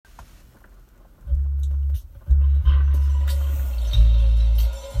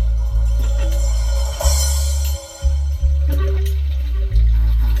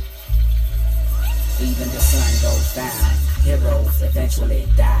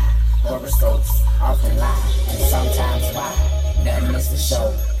Horoscopes often lie, and sometimes why. Nothing is for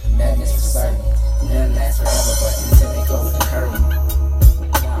show, nothing is for certain. None lasts forever, but until they close the curtain.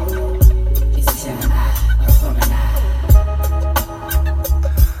 Yo, it's a Gemini, a Gemini.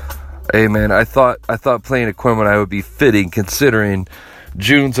 Hey man, I thought playing Aquemini would be fitting considering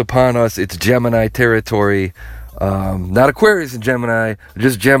June's upon us. It's Gemini territory. Not Aquarius and Gemini,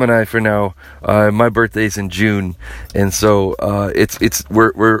 just Gemini for now. My birthday's in June, and so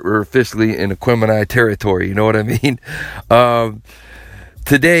we're officially in Aquemini territory. You know what I mean?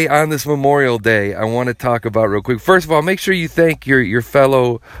 Today on this Memorial Day, I want to talk about real quick. First of all, make sure you thank your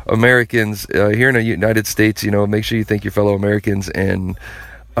fellow Americans here in the United States. You know, make sure you thank your fellow Americans and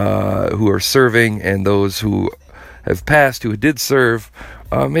who are serving, and those who have passed who did serve.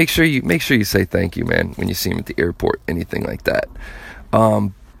 Make sure you say thank you, man, when you see them at the airport, anything like that.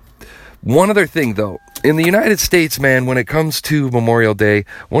 One other thing, though, in the United States, man, when it comes to Memorial Day,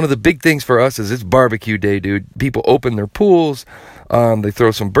 one of the big things for us is it's barbecue day, dude. People open their pools, they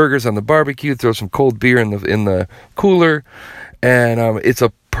throw some burgers on the barbecue, throw some cold beer in the cooler, and it's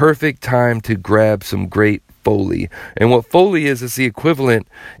a perfect time to grab some great Foley. And what Foley is the equivalent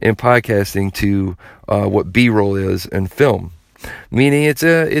in podcasting to what B-roll is in film. Meaning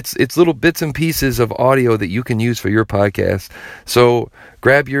it's little bits and pieces of audio that you can use for your podcast. So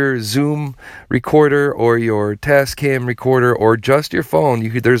grab your Zoom recorder or your Tascam recorder or just your phone.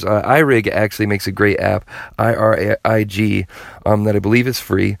 There's iRig actually makes a great app, IRIG, that I believe is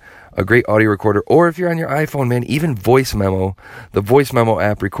free. A great audio recorder, or if you're on your iPhone, man, even Voice Memo. The Voice Memo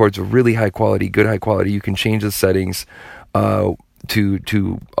app records a really high quality. You can change the settings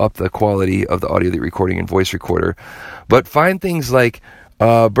to up the quality of the audio that you're recording in Voice Recorder. But find things like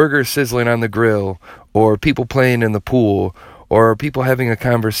burgers sizzling on the grill, or people playing in the pool, or people having a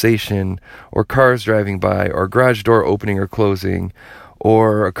conversation, or cars driving by, or garage door opening or closing,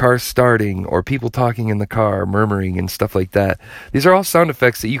 or a car starting, or people talking in the car, murmuring and stuff like that. These are all sound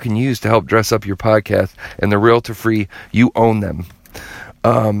effects that you can use to help dress up your podcast, and they're royalty-free. You own them.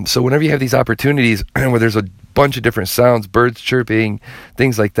 So whenever you have these opportunities where there's a bunch of different sounds, birds chirping,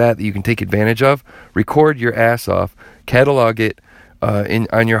 things like that you can take advantage of, record your ass off, catalog it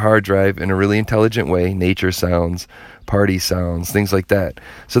on your hard drive in a really intelligent way, nature sounds, party sounds, things like that.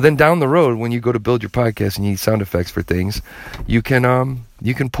 So then down the road, when you go to build your podcast and you need sound effects for things, you can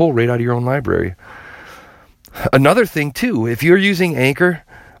pull right out of your own library. Another thing too, if you're using Anchor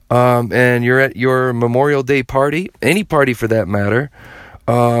and you're at your Memorial Day party, any party for that matter,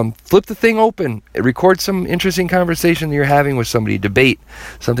 flip the thing open, record some interesting conversation that you're having with somebody, debate,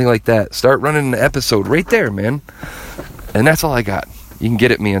 something like that. Start running an episode right there, man. And that's all I got. You can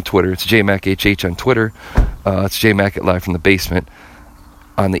get at me on Twitter. It's JMacHH on Twitter. It's JMac at Live from the Basement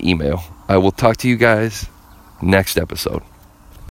on the email. I will talk to you guys next episode.